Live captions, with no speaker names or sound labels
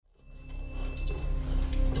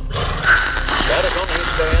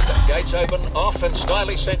gates open off and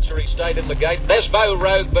Stylish Century stayed in the gate. There's Vo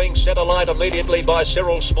Rogue being set alight immediately by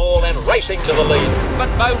Cyril Small and racing to the lead. But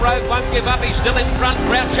Vo Rogue won't give up, he's still in front.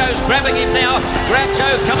 Groucho's grabbing him now.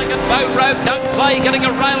 Groucho coming at Vo Rogue, don't play, getting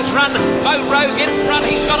a rails run. Vo Rogue in front,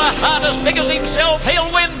 he's got a heart as big as himself.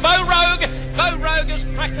 He'll win, Vo Rogue. Vo Rogue has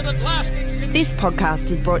cracked it at last. This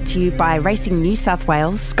podcast is brought to you by Racing New South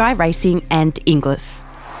Wales, Sky Racing and Inglis.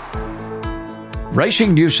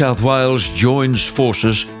 Racing New South Wales joins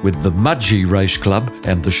forces with the Mudgee Race Club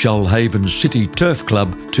and the Shoalhaven City Turf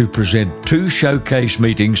Club to present two showcase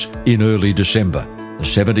meetings in early December. The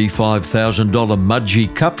 $75,000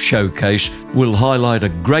 Mudgee Cup Showcase will highlight a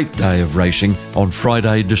great day of racing on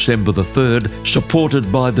Friday, December the 3rd,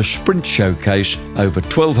 supported by the Sprint Showcase over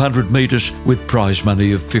 1,200 metres with prize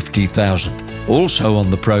money of $50,000. Also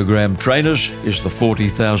on the program, trainers, is the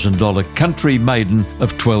 $40,000 Country Maiden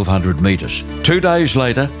of 1,200 metres. 2 days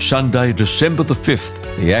later, Sunday, December the 5th,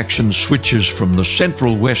 the action switches from the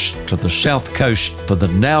Central West to the South Coast for the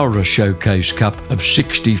Nowra Showcase Cup of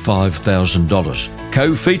 $65,000.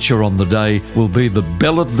 Co-feature on the day will be the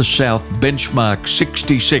Belle of the South Benchmark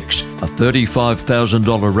 66, a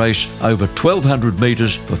 $35,000 race over 1,200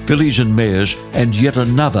 metres for fillies and mares, and yet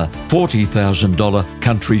another $40,000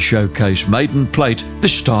 Country Showcase Maiden Plate,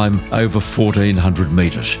 this time over 1,400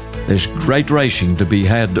 metres. There's great racing to be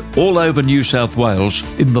had all over New South Wales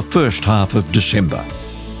in the first half of December.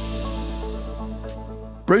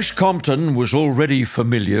 Bruce Compton was already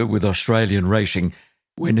familiar with Australian racing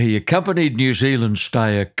when he accompanied New Zealand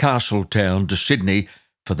stayer Castletown to Sydney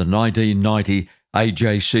for the 1990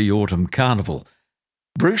 AJC Autumn Carnival.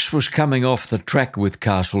 Bruce was coming off the track with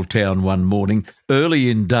Castletown one morning early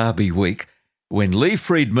in Derby week when Lee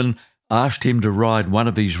Freedman asked him to ride one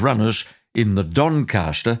of his runners in the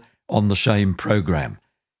Doncaster on the same program.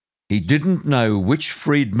 He didn't know which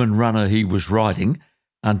Freedman runner he was riding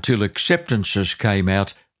until acceptances came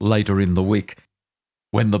out later in the week,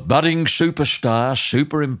 when the budding superstar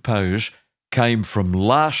Superimpose came from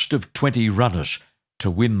last of 20 runners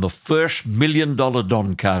to win the first $1 million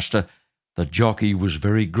Doncaster. The jockey was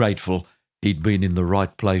very grateful he'd been in the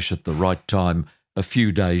right place at the right time a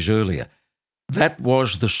few days earlier. That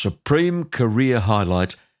was the supreme career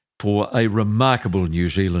highlight for a remarkable New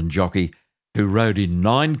Zealand jockey who rode in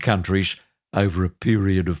 9 countries over a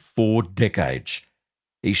period of 4 decades.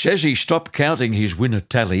 He says he stopped counting his winner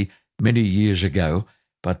tally many years ago,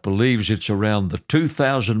 but believes it's around the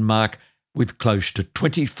 2,000 mark with close to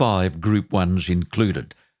 25 Group 1s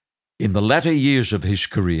included. In the latter years of his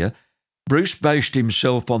career, Bruce based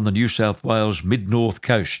himself on the New South Wales mid-north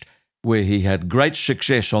coast, where he had great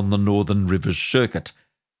success on the Northern Rivers circuit.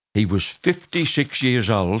 He was 56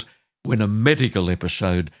 years old when a medical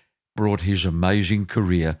episode brought his amazing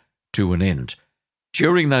career to an end.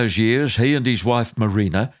 During those years, he and his wife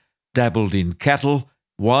Marina dabbled in cattle,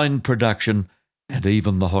 wine production, and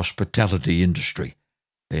even the hospitality industry.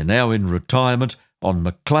 They're now in retirement on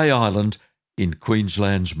Macleay Island in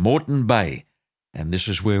Queensland's Moreton Bay, and this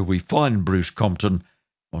is where we find Bruce Compton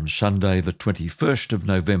on Sunday the 21st of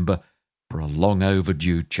November for a long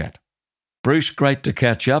overdue chat. Bruce, great to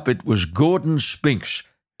catch up. It was Gordon Spinks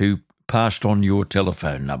who passed on your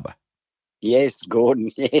telephone number. Yes, Gordon.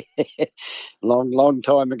 long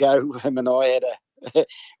time ago, him and I had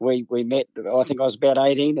we met. I think I was about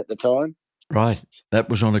 18 at the time. Right. That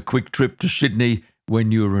was on a quick trip to Sydney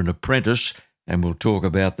when you were an apprentice, and we'll talk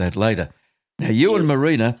about that later. Now, you and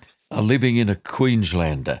Marina are living in a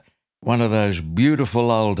Queenslander, one of those beautiful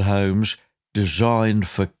old homes designed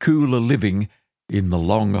for cooler living in the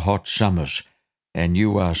long, hot summers, and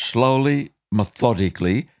you are slowly,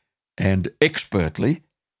 methodically, and expertly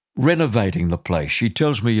renovating the place. She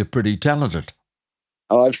tells me you're pretty talented.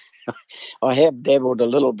 I have dabbled a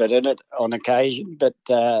little bit in it on occasion, but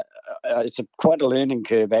it's quite a learning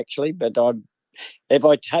curve actually. But if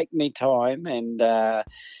I take me time and I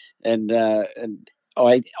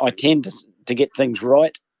tend to get things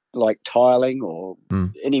right, like tiling or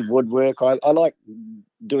any woodwork. I like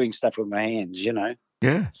doing stuff with my hands, you know.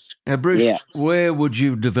 Yeah. Now, Bruce, where would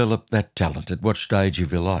you develop that talent? At what stage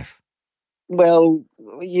of your life? Well,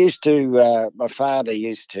 my father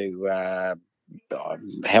used to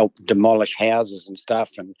help demolish houses and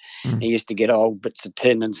stuff, and he used to get old bits of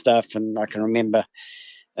tin and stuff, and I can remember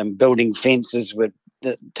building fences with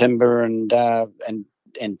the timber and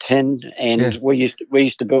tin, and we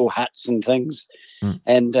used to build huts and things,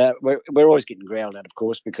 and we're always getting growled at, of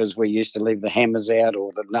course, because we used to leave the hammers out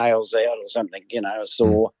or the nails out or something, you know, a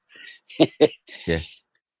saw. Yeah.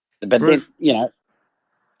 But Bruce, then, you know.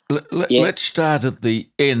 Let's start at the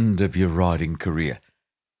end of your riding career.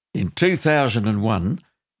 In 2001,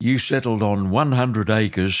 you settled on 100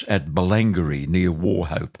 acres at Balangary near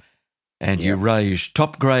Warhope, and you raised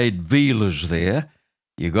top-grade Vealers there.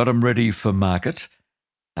 You got them ready for market.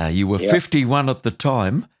 You were 51 at the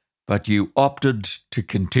time, but you opted to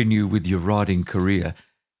continue with your riding career,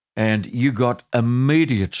 and you got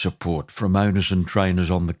immediate support from owners and trainers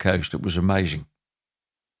on the coast. It was amazing.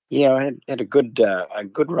 Yeah, I had a good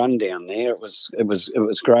run down there. It was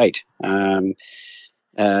great.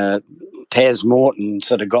 Taz Morton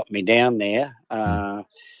sort of got me down there,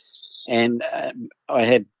 and I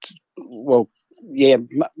had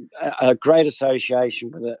a great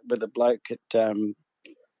association with a bloke at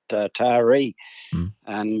Taree,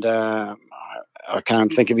 and I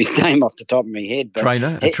can't think of his name off the top of my head. But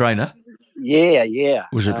a trainer. Yeah.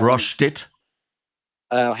 Was it Ross Stitt?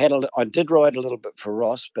 I did ride a little bit for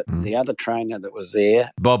Ross, but the other trainer that was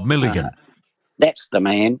there, Bob Milligan. That's the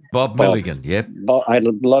man. Bob Milligan, yep. I had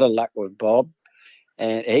a lot of luck with Bob,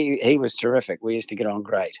 and he was terrific. We used to get on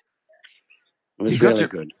great. It was really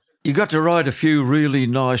good. You got to ride a few really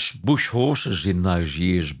nice bush horses in those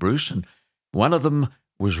years, Bruce, and one of them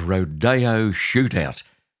was Rodeo Shootout.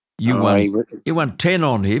 You won 10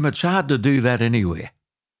 on him. It's hard to do that anywhere.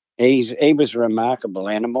 He was a remarkable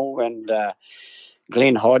animal, and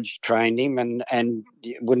Glenn Hodge trained him, and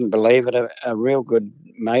you wouldn't believe it, a real good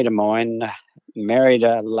mate of mine married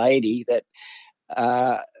a lady that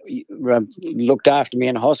looked after me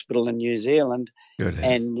in hospital in New Zealand. Good.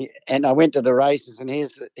 And I went to the races, and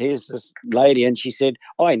here's this lady, and she said,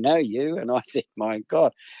 "I know you," and I said, "My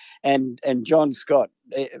God." And John Scott,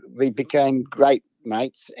 we became great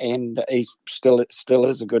mates, and he still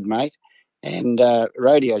is a good mate. And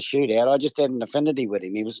Rodeo Shootout, I just had an affinity with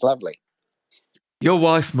him. He was lovely. Your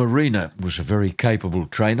wife, Marina, was a very capable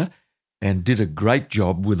trainer and did a great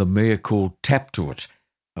job with a mare called Tap to It,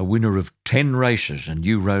 a winner of 10 races, and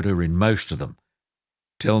you rode her in most of them.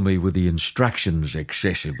 Tell me, were the instructions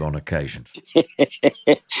excessive on occasions?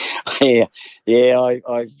 Yeah.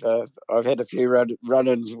 I've had a few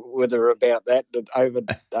run-ins with her about that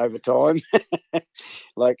over time.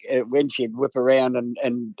 Like when she'd whip around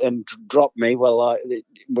and drop me,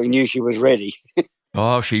 we knew she was ready.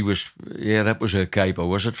 Oh, she was. Yeah, that was her caper,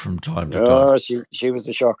 was it? From time to time. Oh, she was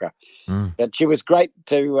a shocker. But she was great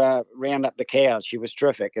to round up the cows. She was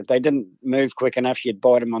terrific. If they didn't move quick enough, she'd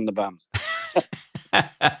bite them on the bum.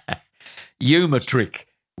 Yuma Trick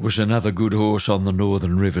was another good horse on the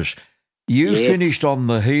Northern Rivers. You finished on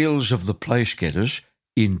the heels of the place getters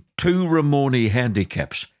in 2 Ramornie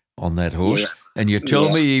handicaps on that horse, and you tell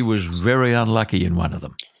me he was very unlucky in one of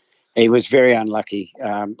them. He was very unlucky.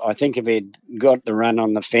 I think if he'd got the run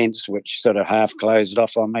on the fence, which sort of half closed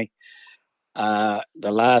off on me, the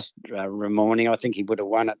last Ramornie, I think he would have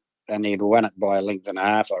won it, and he'd won it by a length and a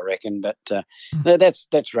half, I reckon. But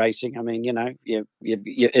that's racing. I mean,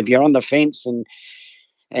 if you're on the fence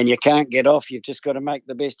and you can't get off, you've just got to make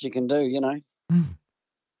the best you can do,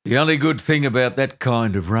 The only good thing about that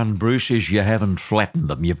kind of run, Bruce, is you haven't flattened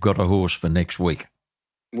them. You've got a horse for next week.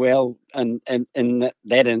 Well, and in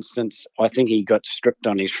that instance, I think he got stripped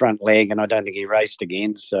on his front leg, and I don't think he raced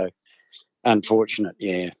again. So, unfortunate,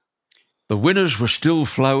 yeah. The winners were still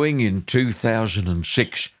flowing in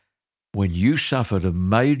 2006 when you suffered a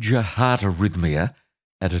major heart arrhythmia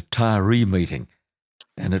at a Taree meeting,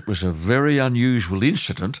 and it was a very unusual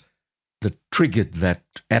incident that triggered that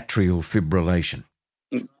atrial fibrillation.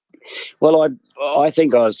 Well, I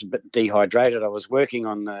think I was a bit dehydrated. I was working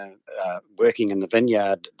in the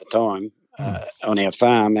vineyard at the time on our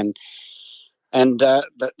farm, and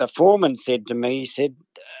the foreman said to me,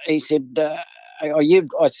 he said,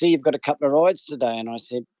 I see you've got a couple of rides today, and I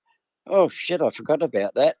said, oh shit, I forgot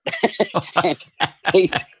about that. And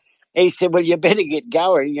he said, well, you better get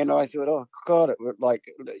going, and I thought, oh God, it was like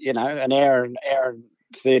an hour and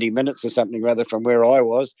 30 minutes or something rather from where I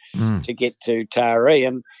was to get to Taree.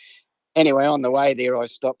 And anyway, on the way there, I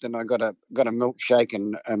stopped and I got a milkshake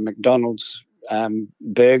and a McDonald's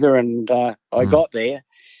burger, and I got there.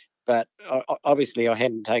 But obviously, I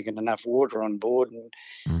hadn't taken enough water on board,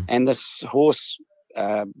 and this horse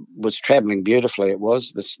was travelling beautifully. It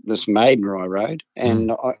was this maiden I rode,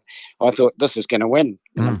 and I thought this is going to win.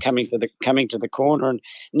 And I'm coming to the corner, and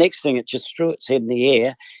next thing it just threw its head in the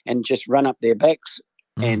air and just run up their backs.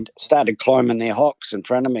 And started climbing their hocks in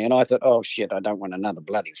front of me. And I thought, oh, shit, I don't want another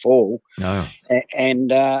bloody fall. No.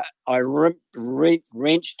 And I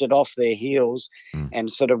wrenched it off their heels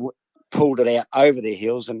and sort of pulled it out over their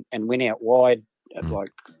heels and went out wide,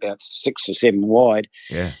 like about 6 or 7 wide.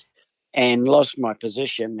 Yeah. And lost my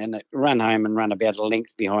position and it ran home and run about a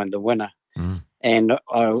length behind the winner. And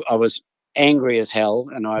I was angry as hell,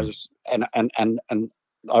 and I was and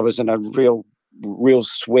I was in a real real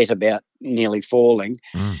sweat about nearly falling.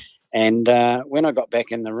 Mm. And when I got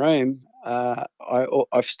back in the room, I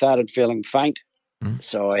started feeling faint. Mm.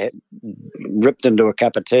 So I ripped into a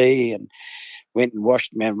cup of tea and went and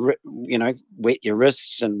washed wet your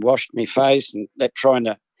wrists and washed my face, and that trying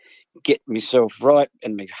to get myself right.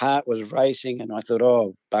 And my heart was racing, and I thought,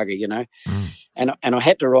 oh, bugger. Mm. And I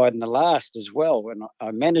had to ride in the last as well. And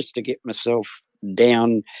I managed to get myself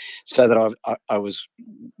down so that I was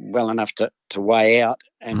well enough to weigh out,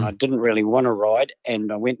 and I didn't really want to ride.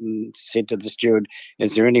 And I went and said to the steward,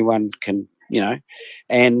 is there anyone can,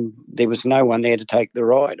 and there was no one there to take the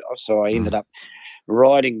ride. So I ended up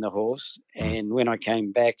riding the horse. And when I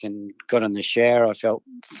came back and got in the shower, I felt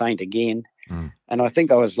faint again. And I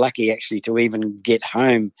think I was lucky actually to even get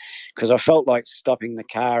home, because I felt like stopping the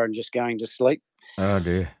car and just going to sleep. Oh,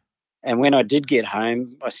 dear. And when I did get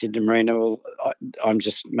home, I said to Marina, well,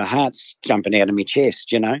 my heart's jumping out of my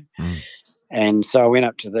chest. And so I went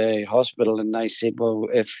up to the hospital, and they said, well,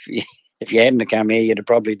 if you hadn't come here, you'd have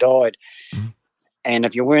probably died. And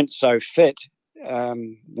if you weren't so fit,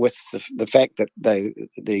 with the fact that the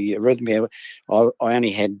arrhythmia, I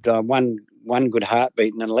only had one good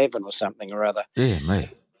heartbeat and 11 or something or other. Yeah, me.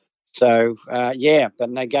 So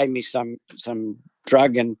then they gave me some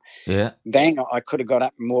drug, and bang, I could have got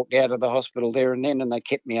up and walked out of the hospital there and then, and they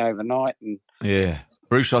kept me overnight. And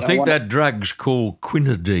Bruce, I think that drug's called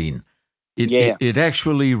quinidine. It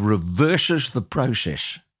actually reverses the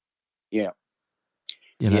process. Yeah.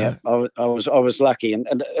 Yeah, I was lucky,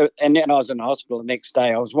 and then I was in the hospital the next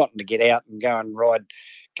day. I was wanting to get out and go and ride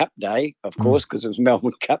Cup Day, of course, because it was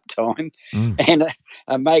Melbourne Cup time. And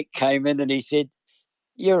a mate came in and he said,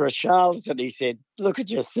 "You're a charlatan." He said, "Look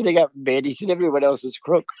at you sitting up in bed." He said, "Everyone else is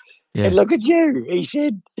crook, and look at you." He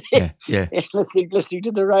said, listening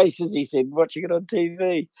to the races." He said, "Watching it on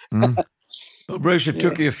TV." Well, Bruce, it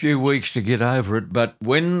took you a few weeks to get over it, but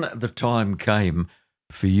when the time came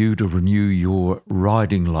for you to renew your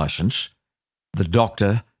riding licence, the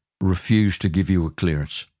doctor refused to give you a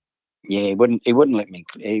clearance. Yeah, he wouldn't let me.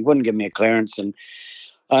 He wouldn't give me a clearance, and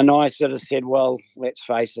I sort of said, "Well, let's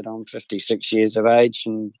face it. I'm 56 years of age,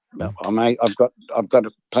 and I've got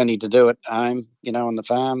plenty to do at home, on the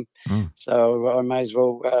farm. So I may as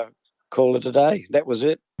well call it a day." That was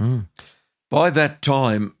it. By that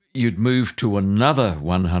time, you'd moved to another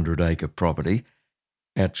 100-acre property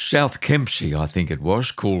at South Kempsey, I think it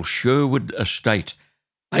was, called Sherwood Estate.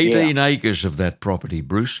 18 acres of that property,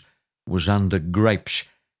 Bruce, was under grapes,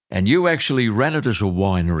 and you actually ran it as a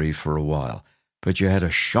winery for a while, but you had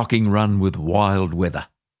a shocking run with wild weather.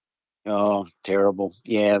 Oh, terrible.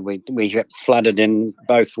 Yeah, we got flooded in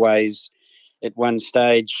both ways at one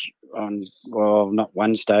stage, on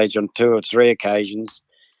two or three occasions.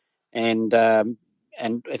 And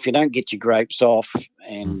if you don't get your grapes off,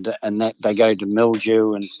 and that they go to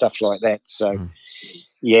mildew and stuff like that. So,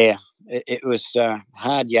 it was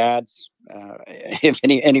hard yards. If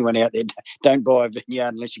anyone out there, don't buy a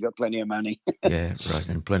vineyard unless you've got plenty of money. Yeah, right,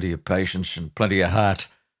 and plenty of patience and plenty of heart.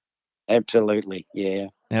 Absolutely, yeah.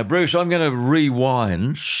 Now, Bruce, I'm going to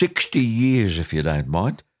rewind 60 years, if you don't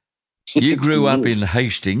mind. You grew up in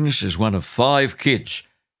Hastings as one of 5 kids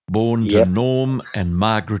born to Norm and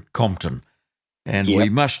Margaret Compton. And we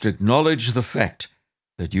must acknowledge the fact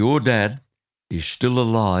that your dad is still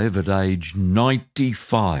alive at age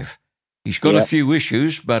 95. He's got a few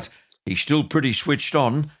issues, but he's still pretty switched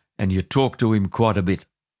on, and you talk to him quite a bit.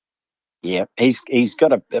 Yeah, he's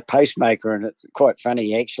got a pacemaker, and it's quite funny.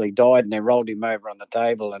 He actually died, and they rolled him over on the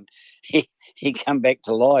table, and he come back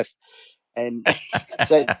to life. And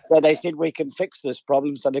so they said, we can fix this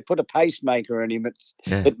problem. So they put a pacemaker in him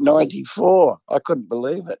at 94. I couldn't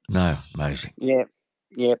believe it. No, amazing. Yeah.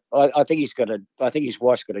 I think I think his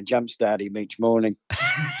wife's got to jumpstart him each morning.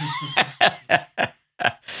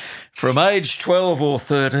 From age 12 or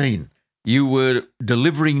 13, you were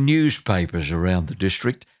delivering newspapers around the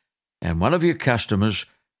district, and one of your customers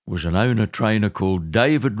was an owner-trainer called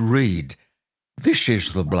David Reed. This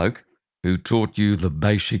is the bloke who taught you the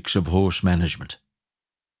basics of horse management.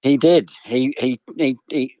 He did. He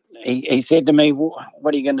said to me,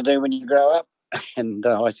 "What are you going to do when you grow up?" And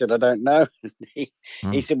I said, "I don't know."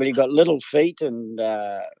 He said, "Well, you've got little feet," and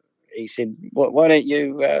he said, "Why don't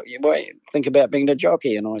you think about being a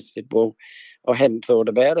jockey?" And I said, "Well, I hadn't thought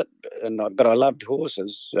about it, but I loved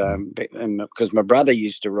horses, because my brother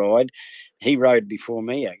used to ride. He rode before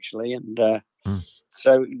me, actually, and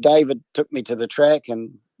so David took me to the track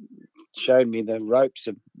and showed me the ropes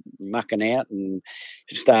of mucking out, and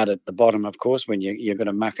start at the bottom, of course, when you're going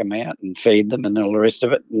to muck them out and feed them and all the rest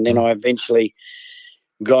of it. And then I eventually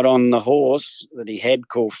got on the horse that he had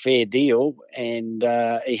called Fair Deal, and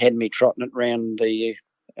he had me trotting it round the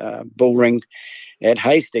bull ring at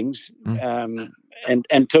Hastings, and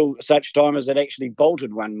until such time as it actually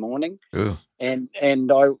bolted one morning. Ooh.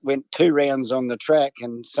 And I went 2 rounds on the track,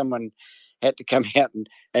 and someone had to come out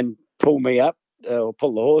and pull me up, or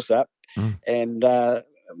pull the horse up. And a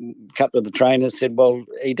couple of the trainers said, well,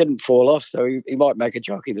 he didn't fall off, so he might make a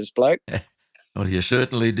jockey, this bloke. Well, you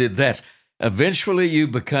certainly did that. Eventually you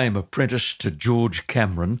became apprentice to George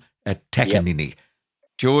Cameron at Takanini. Yep.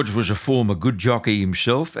 George was a former good jockey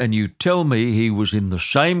himself, and you tell me he was in the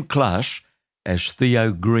same class as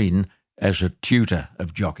Theo Green as a tutor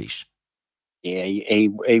of jockeys. Yeah,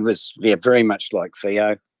 he was very much like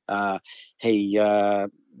Theo. I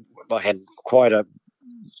had quite a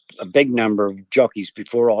big number of jockeys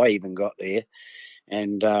before I even got there.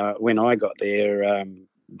 And when I got there,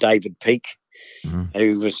 David Peake,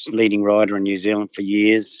 who was leading rider in New Zealand for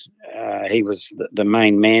years, he was the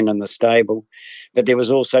main man in the stable. But there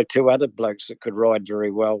was also 2 other blokes that could ride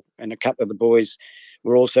very well, and a couple of the boys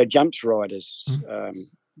were also jumps riders.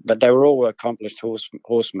 But they were all accomplished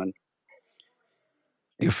horsemen.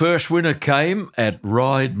 Your first winner came at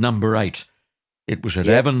ride number 8. It was at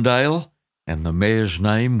Avondale, and the mare's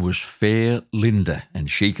name was Fair Linda,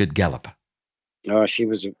 and she could gallop. Oh, she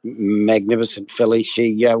was a magnificent filly.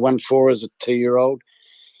 She won 4 as a 2-year-old,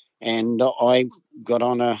 and I got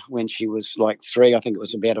on her when she was like 3. I think it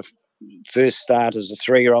was about a first start as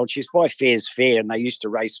a 3-year-old. She's by Fair's Fair, and they used to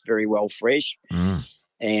race very well fresh.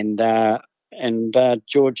 And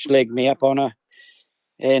George legged me up on her,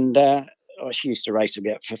 and she used to race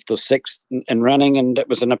about 5th or 6th in running, and it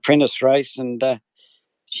was an apprentice race, and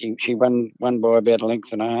she won by about a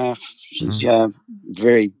length and a half. She's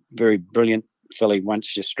very, very brilliant filly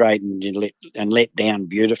once you straightened and let down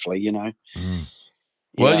beautifully, you know.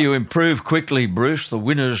 Well, you improved quickly, Bruce. The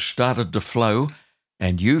winners started to flow,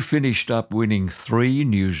 and you finished up winning 3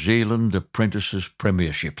 New Zealand Apprentices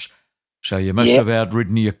Premierships. So you must have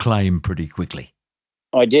outridden your claim pretty quickly.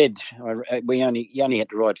 I did. You only had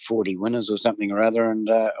to ride 40 winners or something or other, and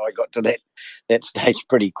I got to that stage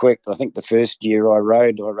pretty quick. I think the first year I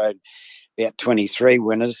rode about 23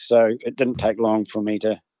 winners, so it didn't take long for me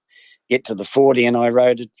to get to the 40, and I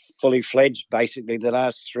rode it fully fledged. Basically, the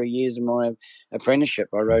last 3 years of my apprenticeship,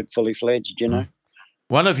 I rode fully fledged, you know.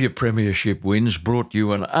 One of your premiership wins brought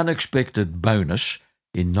you an unexpected bonus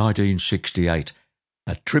in 1968,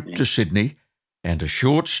 a trip to Sydney and a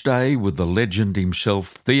short stay with the legend himself,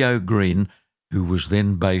 Theo Green, who was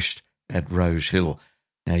then based at Rose Hill.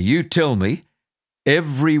 Now, you tell me,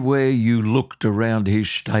 everywhere you looked around his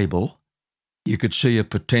stable, you could see a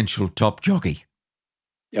potential top jockey.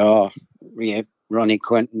 Oh, yeah, Ronnie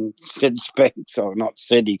Quinton, Sid Spence, or not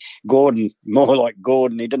Sid, Gordon, more like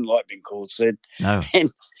Gordon. He didn't like being called Sid. No. And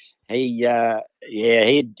he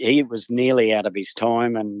was nearly out of his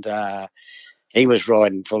time, and he was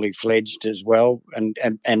riding fully fledged as well. And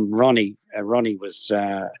Ronnie was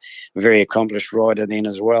a very accomplished rider then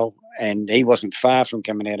as well, and he wasn't far from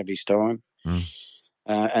coming out of his time.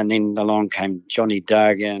 And then along came Johnny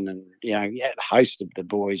Duggan and, a host of the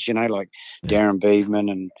boys, like Darren Beedman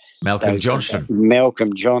and Malcolm Johnston.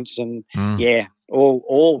 Malcolm Johnson. Yeah,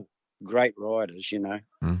 all great riders,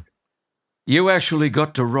 You actually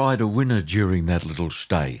got to ride a winner during that little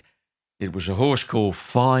stay. It was a horse called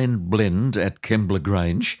Fine Blend at Kembla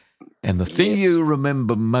Grange, and the thing you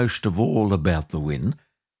remember most of all about the win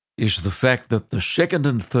is the fact that the 2nd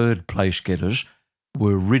and 3rd place getters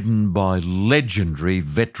were ridden by legendary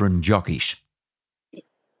veteran jockeys.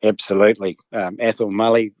 Absolutely. Athol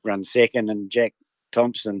Mully run 2nd and Jack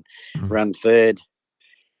Thompson run 3rd.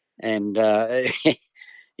 And,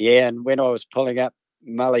 and when I was pulling up,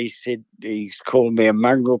 Mully said he's called me a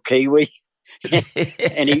mongrel Kiwi.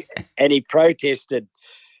 and he protested,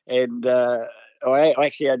 and I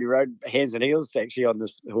actually only rode hands and heels actually on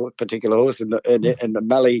this particular horse, and the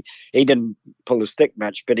Mully, he didn't pull a stick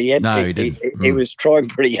much, but he didn't. He was trying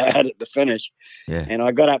pretty hard at the finish, and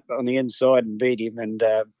I got up on the inside and beat him, and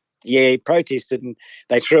he protested, and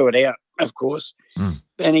they threw it out, of course,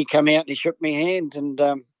 and he come out and he shook my hand, and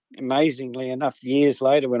amazingly enough, years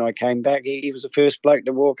later when I came back, he was the first bloke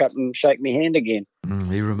to walk up and shake my hand again.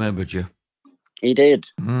 He remembered you. He did.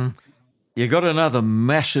 You got another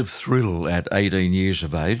massive thrill at 18 years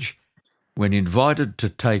of age when invited to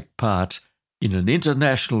take part in an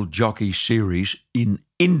international jockey series in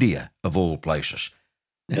India, of all places.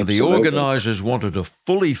 Now, Absolutely. The organisers wanted a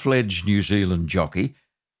fully fledged New Zealand jockey,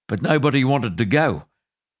 but nobody wanted to go.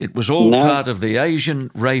 It was all part of the Asian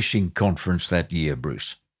Racing Conference that year,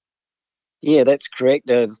 Bruce. Yeah, that's correct.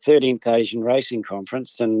 The 13th Asian Racing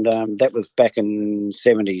Conference, and that was back in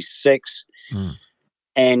 '76. Mm.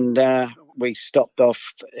 And we stopped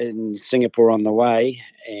off in Singapore on the way,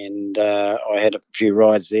 and I had a few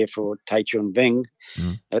rides there for Tai Chun Bing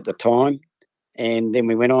at the time. And then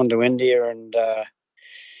we went on to India, and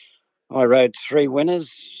I rode 3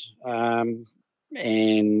 winners.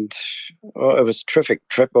 And it was a terrific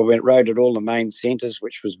trip. I rode at all the main centres,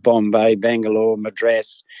 which was Bombay, Bangalore,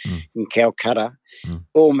 Madras, and Calcutta.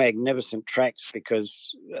 All magnificent tracks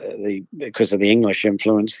because of the English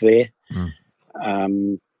influence there.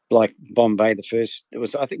 Like Bombay, I think it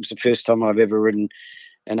was the first time I've ever ridden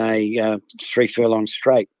in a 3 furlong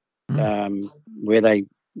straight, where they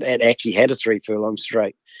actually had a 3 furlong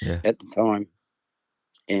straight at the time,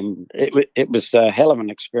 and it was a hell of an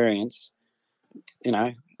experience.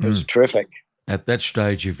 It was terrific. At that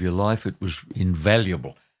stage of your life, it was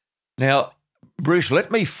invaluable. Now, Bruce,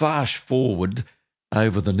 let me fast forward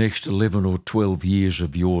over the next 11 or 12 years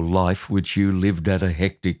of your life, which you lived at a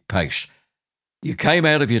hectic pace. You came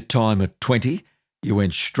out of your time at 20, you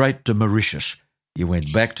went straight to Mauritius. You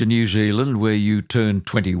went back to New Zealand where you turned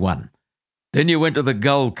 21. Then you went to the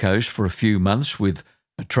Gold Coast for a few months with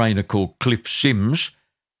a trainer called Cliff Sims.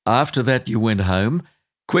 After that you went home,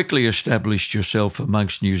 quickly established yourself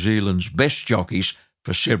amongst New Zealand's best jockeys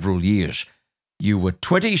for several years. You were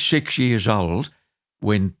 26 years old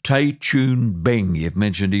when Tai Chun Beng, you've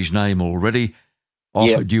mentioned his name already,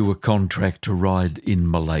 offered you a contract to ride in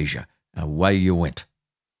Malaysia. Away you went.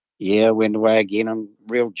 Yeah, I went away again. I'm a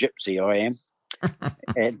real gypsy, I am.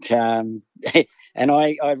 And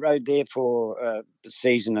I rode there for a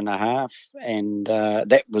season and a half, and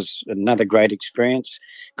that was another great experience.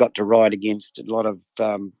 Got to ride against a lot of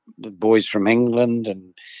the boys from England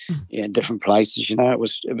and different places. It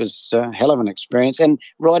was a hell of an experience, and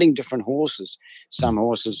riding different horses. Some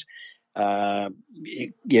horses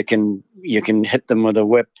you can hit them with a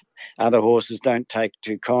whip. Other horses don't take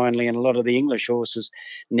too kindly, and a lot of the English horses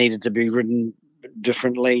needed to be ridden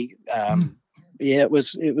differently. Yeah, it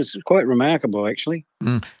was quite remarkable, actually.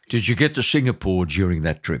 Did you get to Singapore during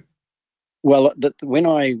that trip? Well, when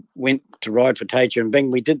I went to ride for Tai Chun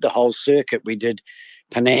Bing, we did the whole circuit. We did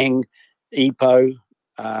Penang, Ipoh,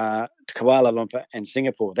 Kuala Lumpur, and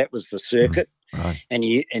Singapore. That was the circuit. Right. And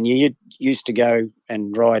you used to go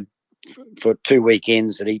and ride for 2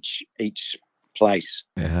 weekends at each place.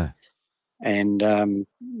 Yeah. And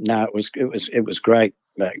no, it was great.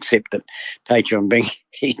 Except that Tai Chun Bing,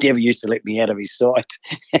 he never used to let me out of his sight.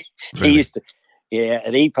 Really? He used to,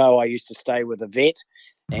 at Ipoh I used to stay with a vet,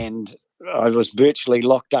 and I was virtually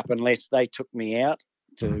locked up unless they took me out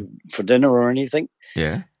for dinner or anything.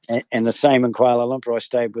 Yeah. And the same in Kuala Lumpur, I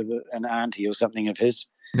stayed with an auntie or something of his.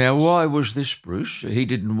 Now, why was this, Bruce? He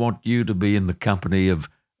didn't want you to be in the company of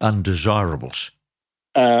undesirables.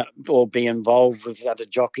 Or be involved with other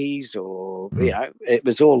jockeys, or it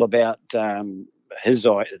was all about his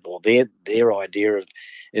or their idea of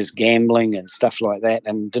is gambling and stuff like that,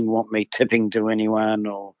 and didn't want me tipping to anyone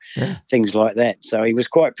or things like that. So he was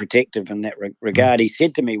quite protective in that regard. He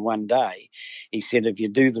said to me one day, he said, if you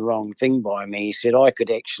do the wrong thing by me, he said, I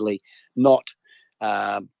could actually not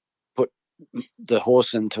put the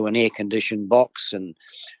horse into an air-conditioned box and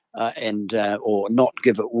or not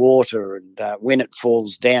give it water, and when it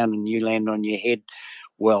falls down and you land on your head,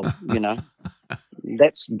 well,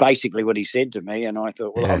 that's basically what he said to me. And I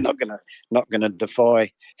thought, well, I'm not gonna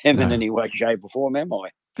defy him in any way, shape, or form, am I?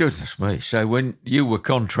 Goodness me! So when you were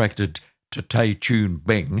contracted to Tai Chun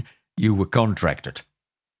Beng, you were contracted.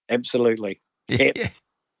 Absolutely. Yep.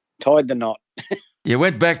 Tied the knot. You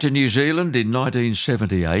went back to New Zealand in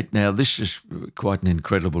 1978. Now, this is quite an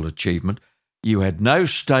incredible achievement. You had no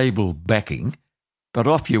stable backing, but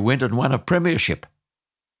off you went and won a premiership.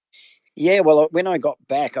 Yeah, well, when I got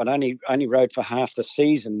back, I'd only rode for half the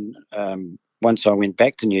season once I went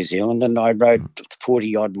back to New Zealand, and I rode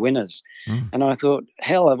 40-odd winners. And I thought,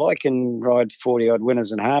 hell, if I can ride 40-odd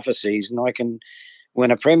winners in half a season, I can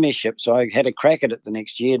win a premiership. So I had a crack at it the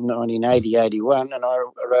next year, 1980-81, and I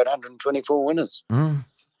rode 124 winners.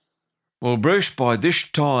 Well, Bruce, by this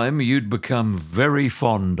time you'd become very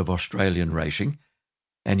fond of Australian racing,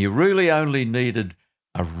 and you really only needed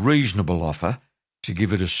a reasonable offer to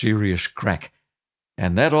give it a serious crack.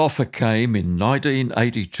 And that offer came in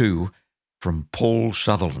 1982 from Paul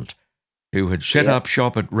Sutherland, who had set up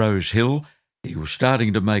shop at Rose Hill. He was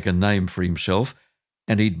starting to make a name for himself,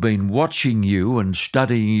 and he'd been watching you and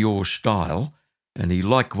studying your style, and he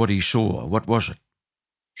liked what he saw. What was it?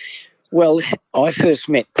 Well, I first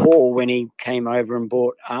met Paul when he came over and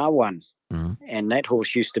bought R1, and that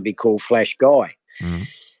horse used to be called Flash Guy.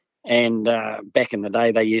 And back in the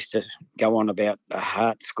day, they used to go on about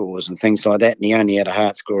heart scores and things like that. And he only had a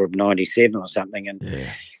heart score of 97 or something.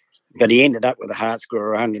 But he ended up with a heart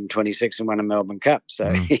score of 126 and won a Melbourne Cup.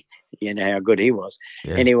 So you know how good he was.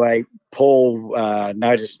 Yeah. Anyway, Paul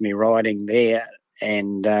noticed me riding there,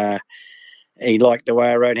 and he liked the way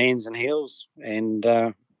I rode hands and heels, and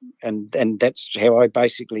that's how I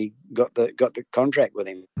basically got the contract with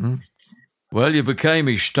him. Mm. Well, you became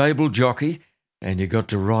his stable jockey, and you got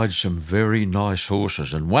to ride some very nice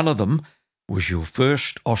horses, and one of them was your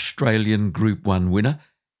first Australian Group 1 winner,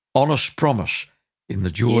 Honest Promise, in the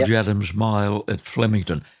George Adams Mile at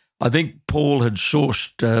Flemington. I think Paul had sourced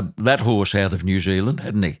that horse out of New Zealand,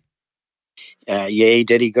 hadn't he? Yeah, he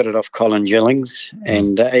did. He got it off Colin Gillings,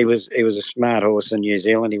 and he was a smart horse in New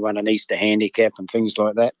Zealand. He won an Easter handicap and things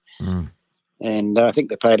like that. And I think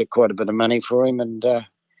they paid quite a bit of money for him, and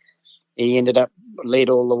he ended up led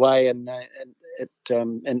all the way in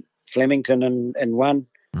Flemington and won.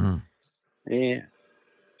 Yeah.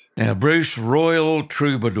 Now, Bruce, Royal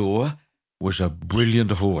Troubadour was a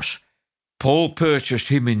brilliant horse. Paul purchased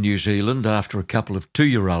him in New Zealand after a couple of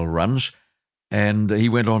 2-year-old runs, and he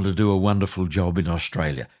went on to do a wonderful job in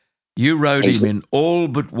Australia. You rode him in all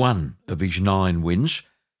but one of his 9 wins.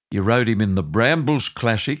 You rode him in the Brambles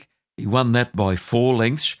Classic. He won that by 4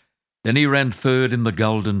 lengths. Then he ran third in the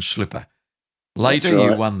Golden Slipper. Later,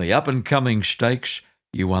 you won the Up-and-Coming Stakes.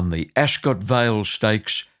 You won the Ascot Vale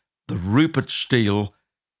Stakes, the Rupert Steele,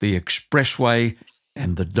 the Expressway,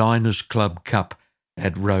 and the Diners Club Cup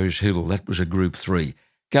at Rose Hill. That was a Group 3.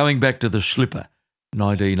 Going back to the Slipper,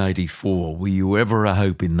 1984, were you ever a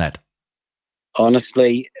hope in that?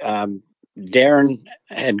 Honestly, Darren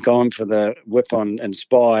had gone for the whip on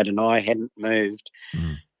Inspired, and I hadn't moved.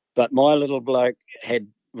 But my little bloke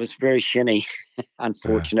was very shinny,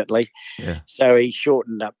 unfortunately. So he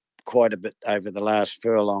shortened up quite a bit over the last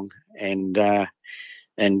furlong, and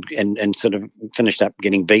sort of finished up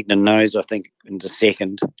getting beaten in nose, I think, into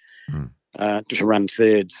second to run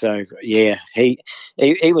third. So yeah, he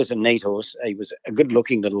was a neat horse. He was a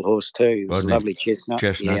good-looking little horse too. He was a lovely chestnut.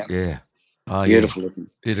 Oh, beautiful. Yeah.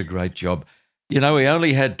 Did a great job. You know, he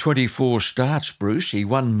only had 24 starts, Bruce. He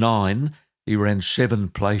won 9. He ran 7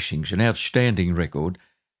 placings, an outstanding record.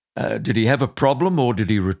 Did he have a problem, or did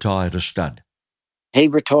he retire to stud? He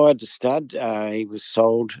retired to stud. He was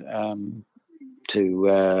sold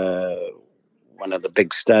to one of the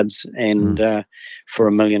big studs, and for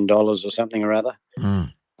 $1 million or something or other.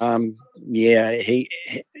 I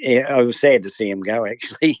was sad to see him go,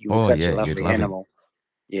 actually. He was such a lovely animal.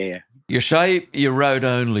 Yeah. You say you rode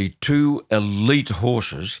only 2 elite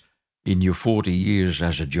horses in your 40 years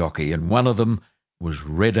as a jockey, and one of them was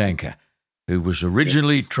Red Anchor, who was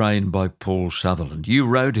originally trained by Paul Sutherland. You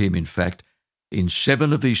rode him, in fact, in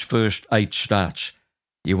 7 of his first 8 starts.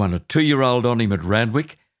 You won a 2-year-old on him at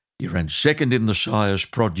Randwick. You ran second in the Sires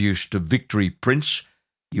Produce to Victory Prince.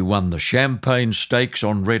 You won the Champagne Stakes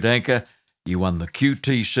on Red Anchor. You won the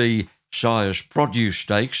QTC Sires Produce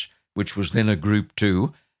Stakes, which was then a Group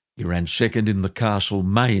 2. You ran second in the Castle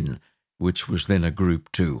Maine, which was then a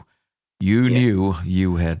Group 2. You knew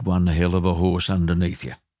you had one hell of a horse underneath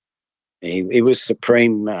you. He was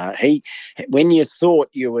supreme. When you thought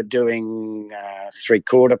you were doing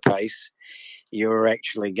 3/4 pace, you were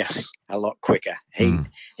actually going a lot quicker. He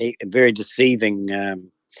very deceiving.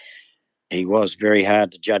 He was very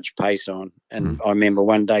hard to judge pace on. And I remember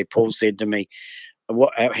one day Paul said to me,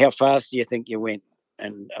 "How fast do you think you went?"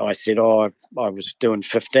 And I said, I was doing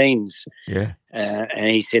 15s. Yeah. And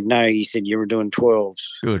he said, no, he said, you were doing 12s.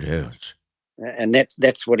 Good heavens. And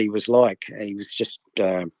that's what he was like. He was just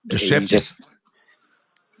deceptive.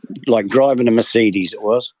 Like driving a Mercedes, it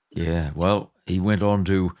was. Yeah, well, he went on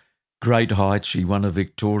to great heights. He won a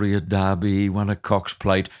Victoria Derby. He won a Cox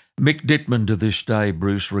Plate. Mick Dittman, to this day,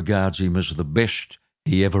 Bruce regards him as the best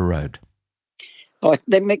he ever rode. Oh,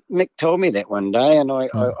 Mick told me that one day, and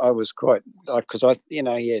I was quite, because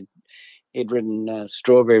he'd ridden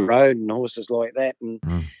Strawberry Road and horses like that, and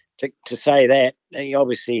to say that, he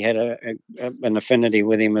obviously had an affinity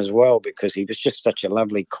with him as well, because he was just such a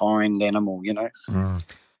lovely, kind animal, you know.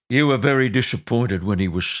 You were very disappointed when he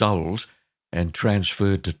was sold and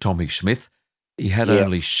transferred to Tommy Smith. He had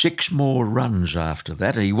only 6 more runs after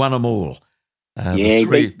that. He won them all. He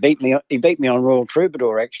beat me on Royal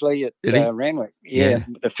Troubadour, actually, at Randwick. Yeah,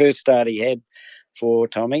 the first start he had for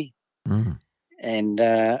Tommy. And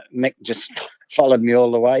Mick just followed me all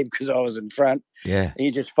the way because I was in front. Yeah.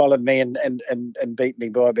 He just followed me and beat me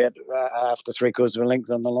by about after 3/4 of a length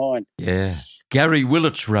on the line. Yeah. Gary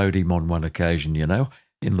Willits rode him on one occasion, you know,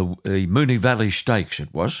 in the Moonee Valley Stakes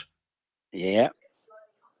it was. Yeah.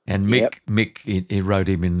 And Mick, he rode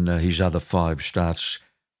him in his other 5 starts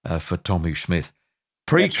for Tommy Smith.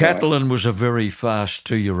 Pre-Catalan was a very fast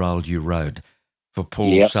 2-year-old you rode for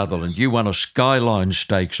Paul Sutherland. You won a Skyline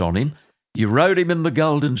Stakes on him. You rode him in the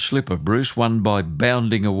Golden Slipper, Bruce, won by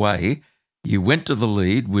Bounding Away. You went to the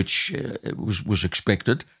lead, which was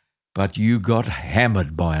expected, but you got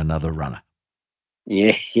hammered by another runner.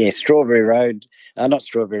 Yeah, Strawberry Road, not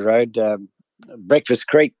Strawberry Road, Breakfast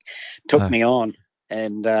Creek took me on,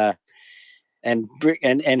 and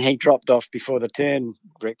he dropped off before the turn,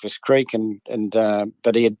 Breakfast Creek,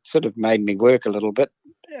 but he had sort of made me work a little bit.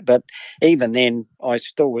 But even then, I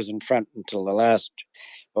still was in front until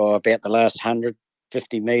about the last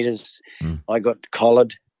 150 metres. I got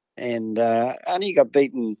collared and only got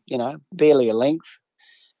beaten, barely a length.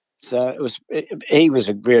 So he was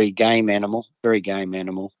a very game animal.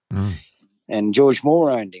 And George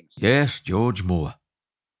Moore owned him. Yes, George Moore.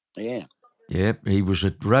 Yeah. Yep, he was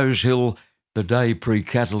at Rosehill the day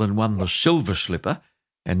Pre-Catalan won the Silver Slipper,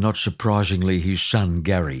 and not surprisingly, his son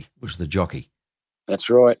Gary was the jockey. That's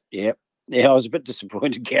right, yep. Yeah, I was a bit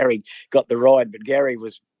disappointed Gary got the ride, but Gary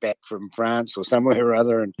was back from France or somewhere or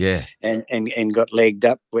other and got legged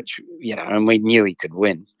up, which, and we knew he could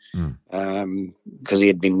win because he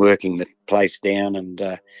had been working the place down,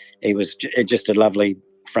 and he was just a lovely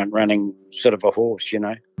front-running sort of a horse,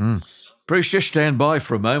 Bruce, just stand by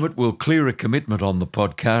for a moment. We'll clear a commitment on the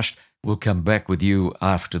podcast. We'll come back with you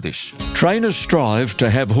after this. Trainers strive to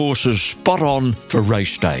have horses spot on for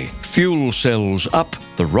race day. Fuel cells up,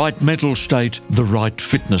 the right mental state, the right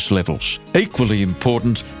fitness levels. Equally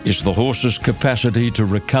important is the horse's capacity to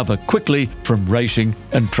recover quickly from racing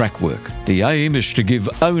and track work. The aim is to give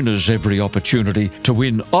owners every opportunity to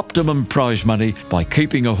win optimum prize money by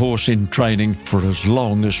keeping a horse in training for as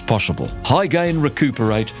long as possible. High Gain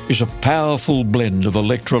Recuperate is a powerful blend of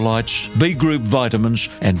electrolytes, B group vitamins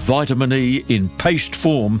and vitamin E in paste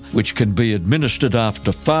form, which can be administered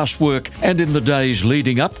after fast work and in the days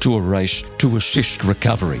leading up to a race to assist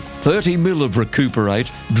recovery. 30 ml of Recuperate,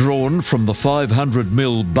 drawn from the 500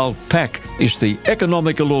 ml bulk pack, is the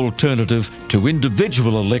economical alternative to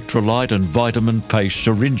individual electrolyte and vitamin paste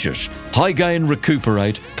syringes. High Gain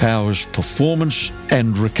Recuperate powers performance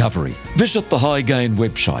and recovery. Visit the High Gain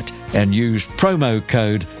website and use promo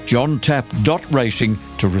code JohnTapp.racing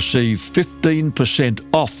to receive 15%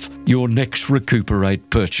 off your next Recuperate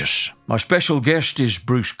purchase. My special guest is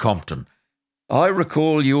Bruce Compton. I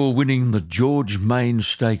recall your winning the George Mayne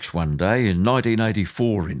Stakes one day in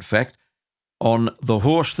 1984, in fact, on the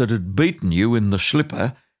horse that had beaten you in the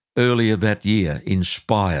Slipper earlier that year,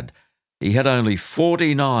 Inspired. He had only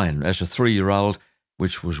 49 as a 3-year-old,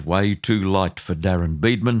 which was way too light for Darren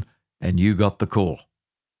Beedman, and you got the call.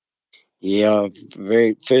 Yeah,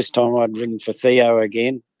 very first time I'd ridden for Theo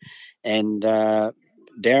again, and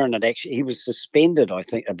Darren he was suspended, I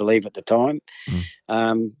believe at the time,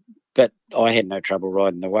 but I had no trouble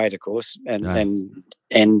riding the weight, of course,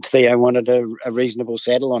 and Theo wanted a reasonable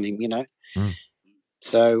saddle on him,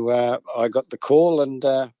 So I got the call, and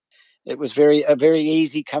it was a very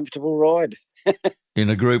easy, comfortable ride.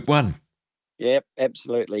 In a Group 1? Yep,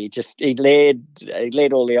 absolutely. He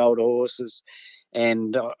led all the old horses.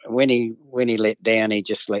 And when he let down, he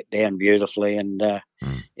just let down beautifully, and I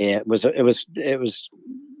was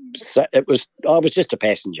just a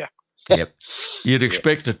passenger. Yep, you'd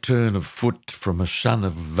expect a turn of foot from a son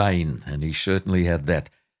of Vane, and he certainly had that.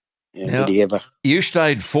 Yeah, now, did he ever? You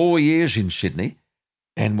stayed 4 years in Sydney,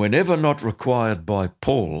 and whenever not required by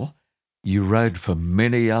Paul, you rode for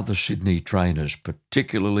many other Sydney trainers,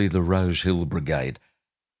 particularly the Rosehill Brigade.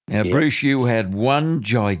 Now, Bruce, you had one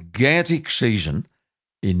gigantic season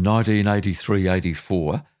in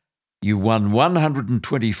 1983-84. You won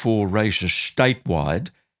 124 races statewide,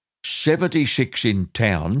 76 in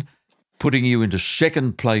town, putting you into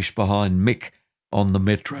second place behind Mick on the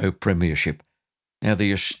Metro Premiership. Now,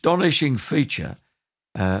 the astonishing feature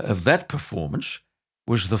of that performance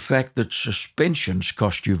was the fact that suspensions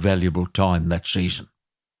cost you valuable time that season.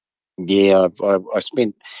 Yeah, I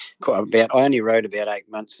spent I only rode about 8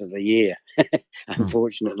 months of the year,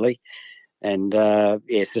 unfortunately. And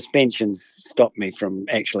suspensions stopped me from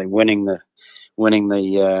actually winning the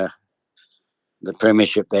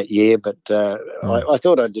premiership that year. But I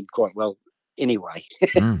thought I did quite well anyway.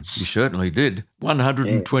 You certainly did.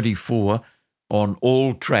 124 on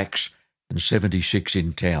all tracks and 76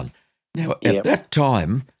 in town. Now, at that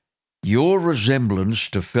time, your resemblance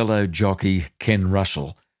to fellow jockey Ken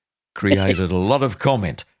Russell created a lot of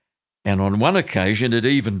comment, and on one occasion it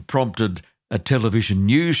even prompted a television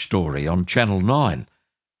news story on Channel 9.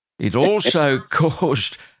 It also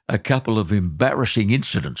caused a couple of embarrassing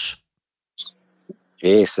incidents.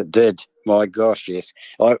 Yes, it did. My gosh, yes.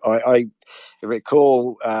 I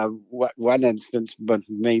recall one instance with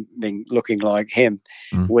me being looking like him,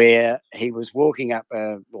 where he was walking up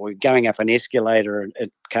or going up an escalator at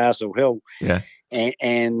Castle Hill, Yeah.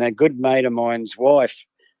 and a good mate of mine's wife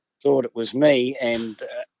thought it was me, and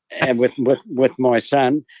with my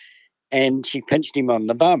son, and she pinched him on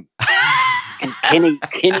the bum. And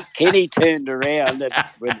Kenny turned around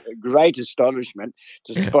with great astonishment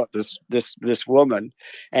to spot this woman,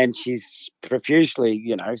 and she's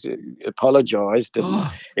profusely, apologised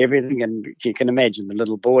and everything. And you can imagine the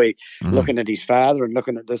little boy looking at his father and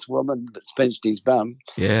looking at this woman that's pinched his bum.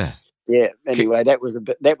 Yeah. Yeah. Anyway, that was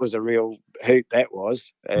a real hoot. That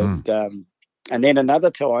was, and then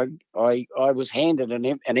another time, I was handed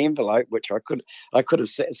an envelope which I could have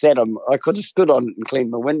sat on. I could have stood on it and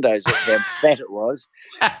cleaned my windows. That's how fat it was.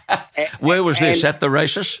 Where was this? At the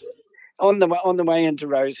races? On the way into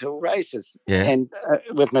Rosehill races. Yeah. And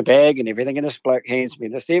with my bag and everything, and this bloke hands me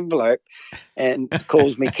this envelope and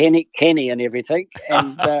calls me Kenny and everything.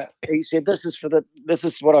 And he said, "This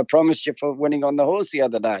is what I promised you for winning on the horse the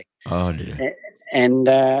other day." Oh dear. And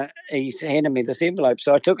he handed me this envelope,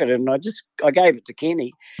 so I took it and I gave it to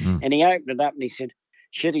Kenny, and he opened it up and he said,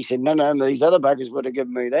 "Shit," he said, "No, these other buggers would have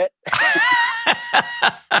given me that."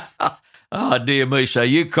 Oh dear me! So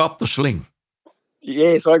you copped the sling?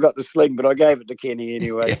 Yes, I got the sling, but I gave it to Kenny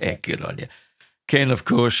anyway. Yeah, so. Good on you. Ken, of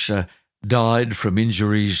course, died from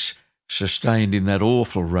injuries sustained in that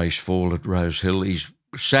awful race fall at Rosehill. He's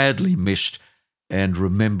sadly missed and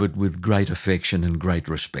remembered with great affection and great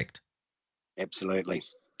respect. Absolutely.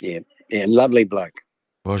 Yeah, lovely bloke.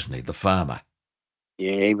 Wasn't he, the farmer?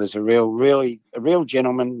 Yeah, he was a real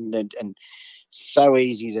gentleman and so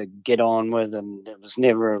easy to get on with, and there was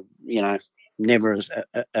never a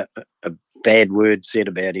bad word said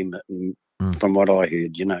about him from what I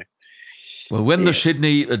heard, Well, when the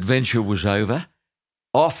Sydney adventure was over,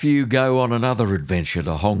 off you go on another adventure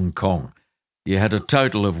to Hong Kong. You had a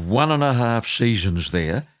total of 1.5 seasons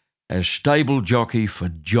there as stable jockey for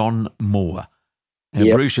John Moore.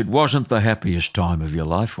 Now, Bruce, it wasn't the happiest time of your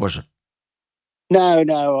life, was it? No,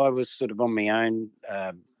 I was sort of on my own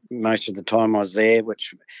most of the time I was there,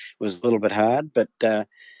 which was a little bit hard. But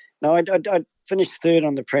no, I finished third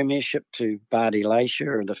on the premiership to Bardi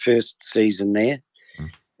Leisure the first season there,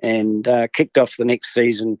 and kicked off the next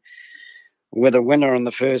season with a winner on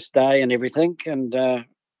the first day and everything. And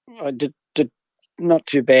I did not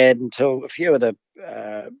too bad until a few of the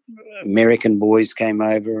American boys came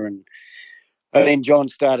over, and then John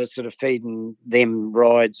started sort of feeding them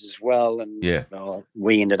rides as well, and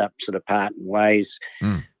we ended up sort of parting ways,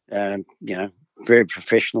 very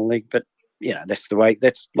professionally. But that's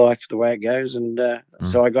life, the way it goes. And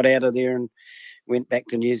so I got out of there and went back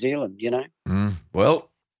to New Zealand.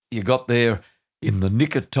 Well, you got there in the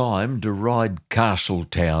nick of time to ride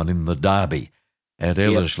Castletown in the Derby at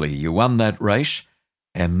Ellerslie. You won that race,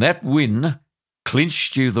 and that win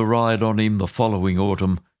clinched you the ride on him the following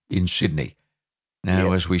autumn in Sydney.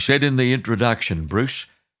 Now, as we said in the introduction, Bruce,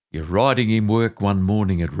 you're riding him work one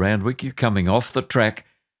morning at Randwick. You're coming off the track.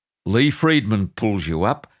 Lee Friedman pulls you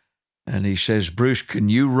up and he says, "Bruce, can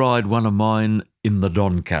you ride one of mine in the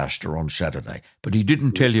Doncaster on Saturday?" But he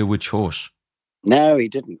didn't tell you which horse. No, he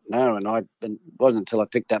didn't. No, and it wasn't until I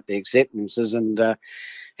picked up the acceptances, and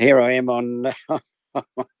here I am on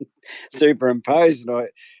Superimposed. And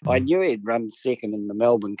I knew he'd run second in the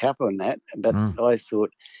Melbourne Cup on that, but I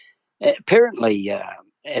thought, apparently,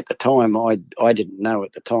 at the time, I didn't know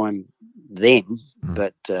at the time then,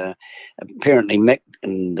 but apparently Mick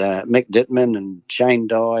Dittman and Shane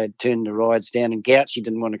Dye had turned the rides down, and Gouchy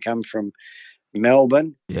didn't want to come from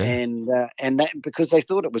Melbourne, and that because they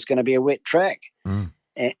thought it was going to be a wet track,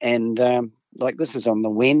 and like this is on the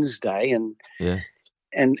Wednesday, and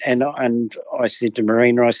I said to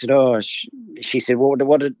Marina, I said, "Oh," she said, "Well,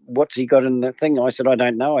 what's he got in the thing?" I said, "I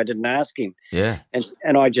don't know. I didn't ask him." Yeah.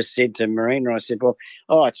 And I just said to Marina, I said, "Well,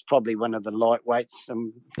 it's probably one of the lightweights,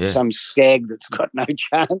 some skag that's got no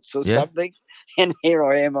chance or something." And here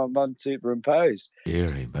I am, I'm on Superimposed.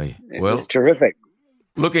 Deary me. It was terrific.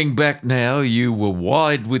 Looking back now, you were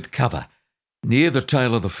wide with cover, near the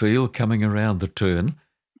tail of the field, coming around the turn,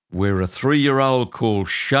 where a 3-year-old called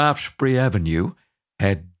Shaftesbury Avenue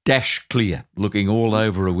had dashed clear, looking all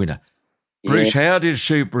over a winner. Bruce, how did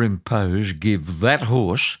Superimposed give that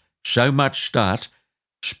horse so much start,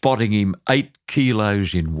 spotting him 8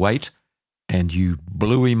 kilos in weight, and you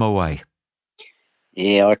blew him away?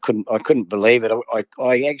 Yeah, I couldn't believe it.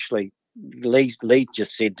 I actually, Lee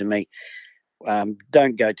just said to me,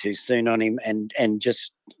 don't go too soon on him, and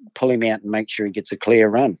just pull him out and make sure he gets a clear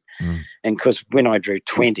run. And because when I drew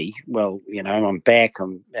 20, well, I'm back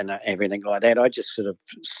and everything like that, I just sort of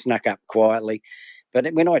snuck up quietly.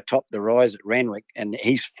 But when I topped the rise at Randwick, and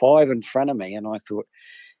he's 5 in front of me, and I thought,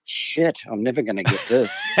 shit, I'm never going to get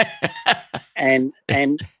this. and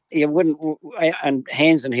you wouldn't, and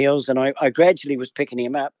hands and heels, and I gradually was picking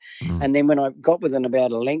him up. And then when I got within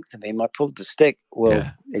about a length of him, I pulled the stick. Well,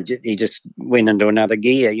 he just went into another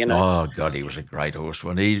gear, Oh, God, he was a great horse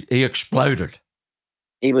when he exploded.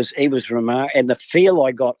 He was remarkable, and the feel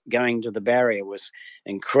I got going to the barrier was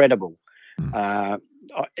incredible. I'm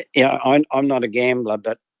not a gambler,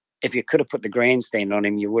 but if you could have put the grandstand on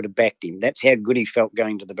him, you would have backed him. That's how good he felt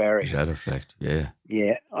going to the barrier. Is that a fact? Yeah.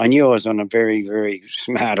 Yeah, I knew I was on a very, very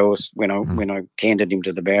smart horse when I canted him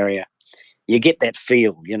to the barrier. You get that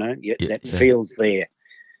feel, that feel's there.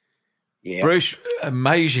 Yeah. Bruce,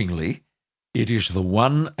 amazingly, it is the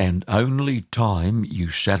one and only time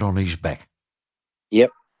you sat on his back.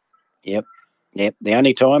 Yep. The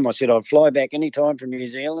only time I said I'd fly back any time from New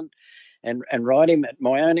Zealand and ride him at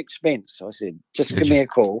my own expense. I said, just give me a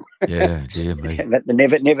call. Yeah, dear me. That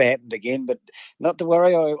never happened again, but not to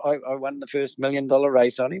worry. I won the first $1 million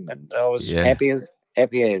race on him, and I was happy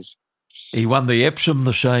as. He won the Epsom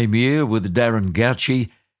the same year with Darren Gauci.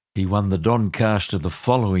 He won the Doncaster the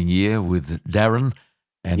following year with Darren,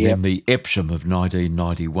 and then the Epsom of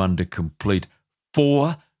 1991 to complete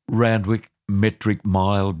 4 Randwick metric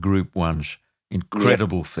mile Group 1s.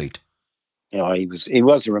 Incredible feat. Yeah, he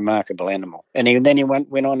was a remarkable animal, and then he went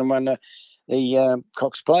on and won the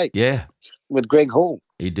Cox Plate. Yeah, with Greg Hall.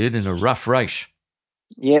 He did in a rough race.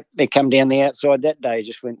 Yep, they come down the outside that day,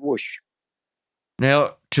 just went whoosh.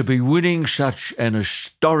 Now, to be winning such an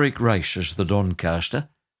historic race as the Doncaster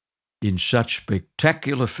in such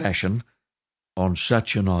spectacular fashion on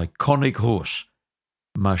such an iconic horse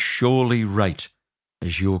must surely rate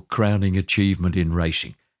as your crowning achievement in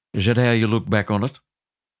racing. Is that how you look back on it?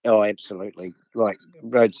 Oh, absolutely. Like,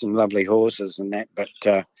 rode some lovely horses and that, but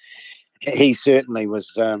he certainly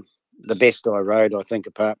was the best I rode, I think,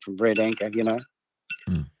 apart from Red Anchor,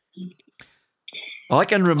 I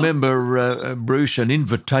can remember, Bruce, an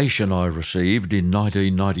invitation I received in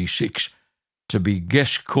 1996 to be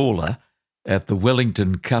guest caller at the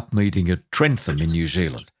Wellington Cup meeting at Trentham in New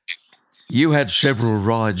Zealand. You had several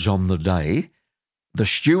rides on the day. The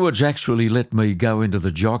stewards actually let me go into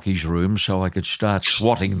the jockey's room so I could start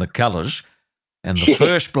swatting the colours, and the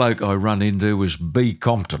first bloke I run into was B.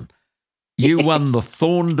 Compton. You won the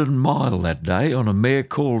Thorndon Mile that day on a mare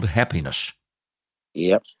called Happiness.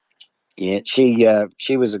 Yep. Yeah,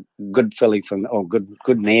 she was a good filly for me, or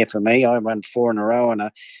good mare for me. I won 4 in a row on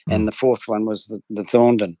her, and the fourth one was the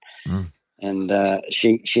Thorndon, and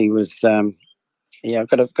she was I've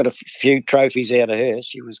got a few trophies out of her.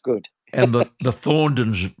 She was good. And the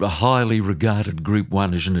Thorndon's a highly regarded Group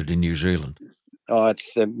 1, isn't it, in New Zealand? Oh,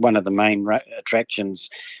 it's one of the main attractions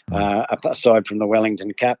aside from the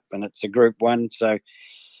Wellington Cup, and it's a Group 1, so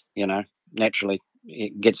naturally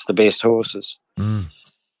it gets the best horses.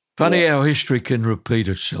 Funny how history can repeat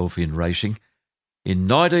itself in racing. In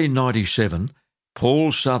 1997,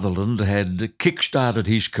 Paul Sutherland had kick-started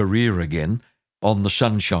his career again on the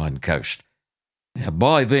Sunshine Coast. Now,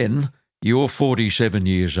 by then, you're 47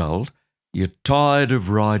 years old. You're tired of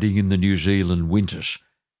riding in the New Zealand winters.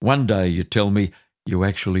 One day, you tell me, you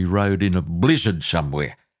actually rode in a blizzard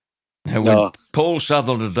somewhere. Now, when Paul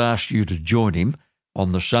Sutherland asked you to join him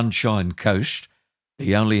on the Sunshine Coast,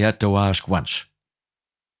 he only had to ask once.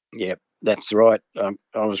 Yeah, that's right.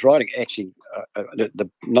 I was riding, actually,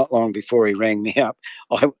 not long before he rang me up,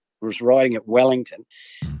 I was riding at Wellington,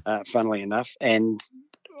 funnily enough, and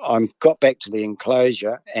I got back to the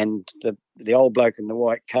enclosure, and the old bloke in the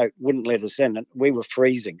white coat wouldn't let us in. And we were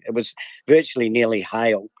freezing. It was virtually nearly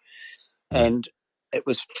hail, and it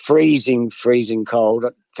was freezing cold.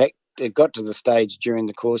 In fact, it got to the stage during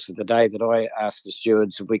the course of the day that I asked the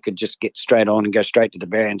stewards if we could just get straight on and go straight to the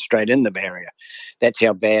barrier and straight in the barrier. That's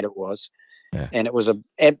how bad it was. Yeah. And it was an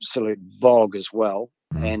absolute bog as well.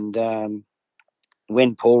 And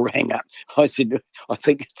when Paul rang up, I said, I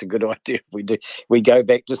think it's a good idea if we go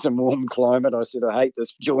back to some warm climate. I said, I hate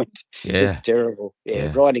this joint. It's terrible.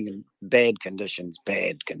 Riding in bad conditions.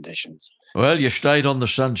 Well, you stayed on the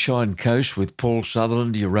Sunshine Coast with Paul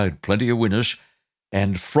Sutherland. You rode plenty of winners.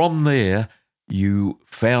 And from there, you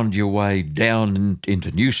found your way down into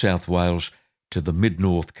New South Wales to the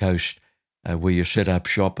mid-north coast, where you set up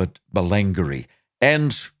shop at Balangary,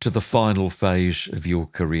 and to the final phase of your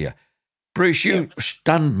career. Bruce, you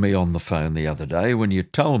stunned me on the phone the other day when you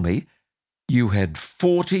told me you had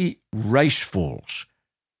 40 race falls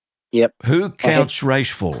Yep. Who counts race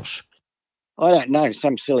falls? I don't know.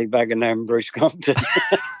 Some silly bugger named Bruce Compton.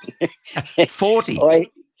 40. I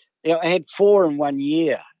had 4 in 1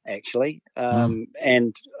 year, actually. And,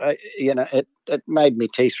 it made me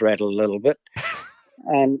teeth rattle a little bit.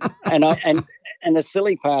 And the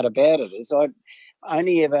silly part about it is I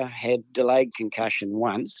only ever had delayed concussion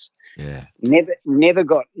once. Yeah. Never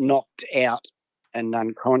got knocked out and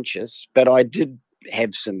unconscious, but I did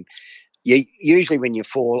have some. Usually when you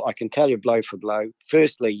fall, I can tell you blow for blow.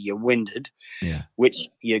 Firstly, you're winded, which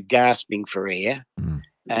you're gasping for air,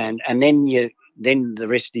 and then the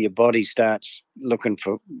rest of your body starts looking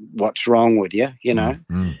for what's wrong with you. You know,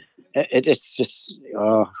 it's just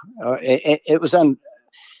it was I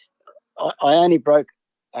only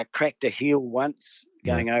cracked a heel once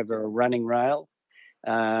going over a running rail.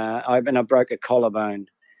 I broke a collarbone.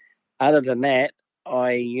 Other than that,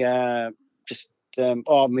 I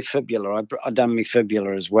my fibula. I done my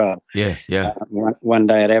fibula as well. Yeah. One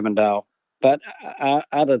day at Avondale. But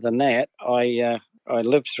other than that, I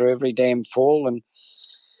lived through every damn fall, and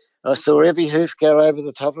I saw every hoof go over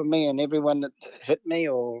the top of me, and everyone that hit me,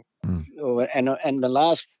 and the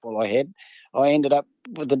last fall I had, I ended up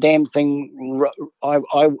with the damn thing. I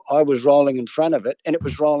was rolling in front of it, and it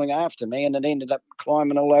was rolling after me, and it ended up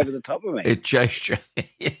climbing all over the top of me. It chased you.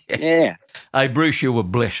 Yeah. Hey, Bruce, you were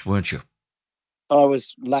blessed, weren't you? I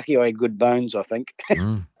was lucky. I had good bones, I think.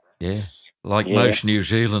 Yeah. Like most New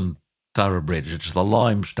Zealand thoroughbreds, it's the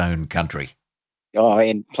limestone country. Oh,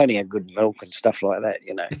 and plenty of good milk and stuff like that,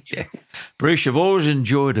 you know. Yeah. Bruce, you've always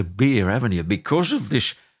enjoyed a beer, haven't you? Because of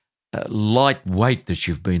this light weight that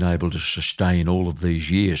you've been able to sustain all of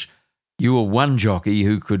these years. You were one jockey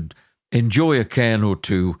who could enjoy a can or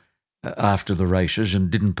two after the races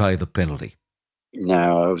and didn't pay the penalty.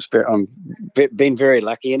 No, I'm been very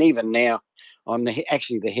lucky, and even now, I'm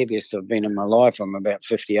actually the heaviest I've been in my life. I'm about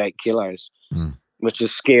 58 kilos, which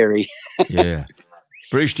is scary. Yeah.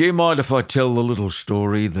 Bruce, do you mind if I tell the little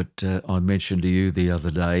story that I mentioned to you the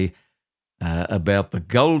other day about the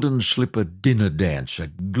Golden Slipper dinner dance, a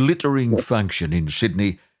glittering function in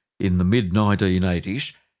Sydney in the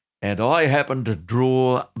mid-1980s, and I happened to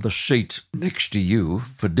draw the seat next to you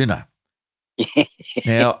for dinner.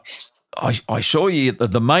 Now, I saw you,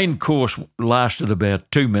 the main course lasted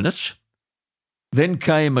about 2 minutes. Then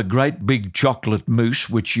came a great big chocolate mousse,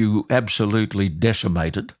 which you absolutely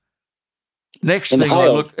decimated. Next thing I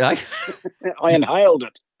looked... I inhaled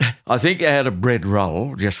it. I think I had a bread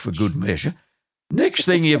roll, just for good measure. Next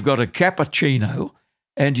thing, you've got a cappuccino,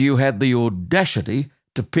 and you had the audacity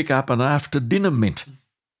to pick up an after-dinner mint.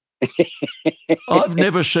 I've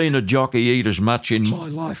never seen a jockey eat as much in my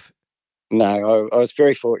life. No, I was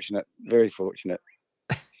very fortunate, very fortunate.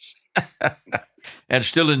 And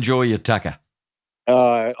still enjoy your tucker.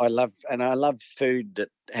 I love food that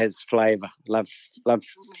has flavour. Love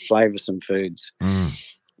flavoursome foods.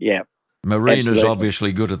 Yeah. Marina's absolutely.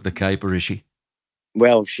 Obviously good at the caper, is she?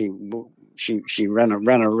 Well, she ran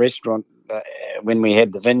a restaurant when we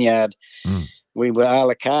had the vineyard. We were a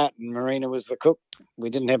la carte, and Marina was the cook. We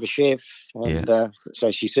didn't have a chef, and so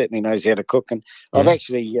she certainly knows how to cook. And I've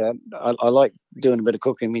actually I like doing a bit of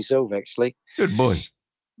cooking myself. Actually, good boy.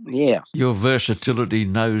 Yeah, your versatility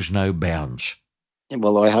knows no bounds.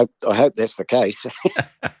 Well, I hope that's the case.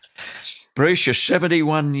 Bruce, you're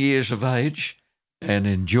 71 years of age and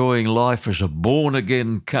enjoying life as a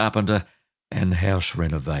born-again carpenter and house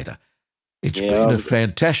renovator. It's been a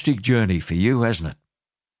fantastic journey for you, hasn't it?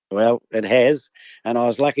 Well, it has, and I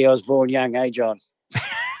was lucky I was born young, eh, John?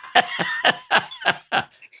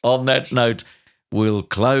 On that note, we'll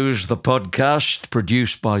close the podcast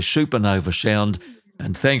produced by Supernova Sound,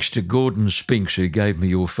 and thanks to Gordon Spinks who gave me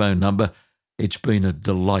your phone number. It's been a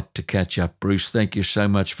delight to catch up, Bruce. Thank you so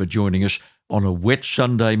much for joining us on a wet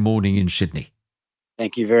Sunday morning in Sydney.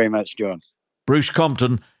 Thank you very much, John. Bruce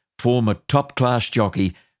Compton, former top-class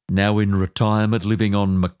jockey, now in retirement living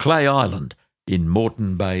on Macleay Island in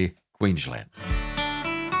Moreton Bay, Queensland.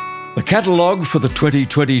 The catalogue for the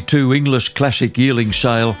 2022 Inglis Classic Yearling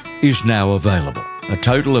Sale is now available. A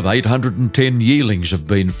total of 810 yearlings have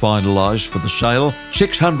been finalised for the sale,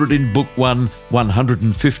 600 in Book 1,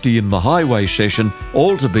 150 in the Highway session,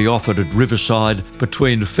 all to be offered at Riverside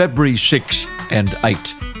between February 6 and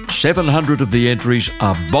 8. 700 of the entries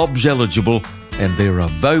are Bob's eligible, and there are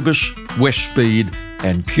Vobis, West Speed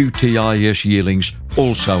and QTIS yearlings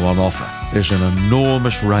also on offer. There's an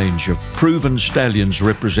enormous range of proven stallions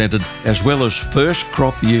represented, as well as first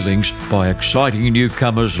crop yearlings by exciting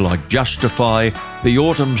newcomers like Justify, The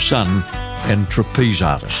Autumn Sun and Trapeze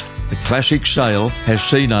Artist. The Classic Sale has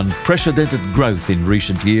seen unprecedented growth in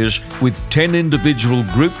recent years, with 10 individual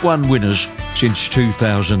Group 1 winners since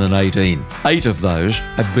 2018. 8 of those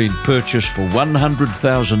have been purchased for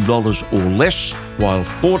 $100,000 or less, while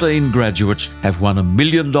 14 graduates have won $1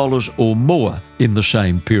 million or more in the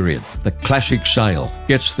same period. The Classic Sale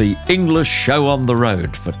gets the English show on the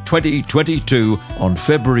road for 2022 on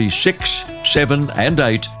February 6, 7 and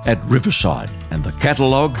 8 at Riverside, and the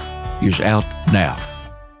catalogue is out now.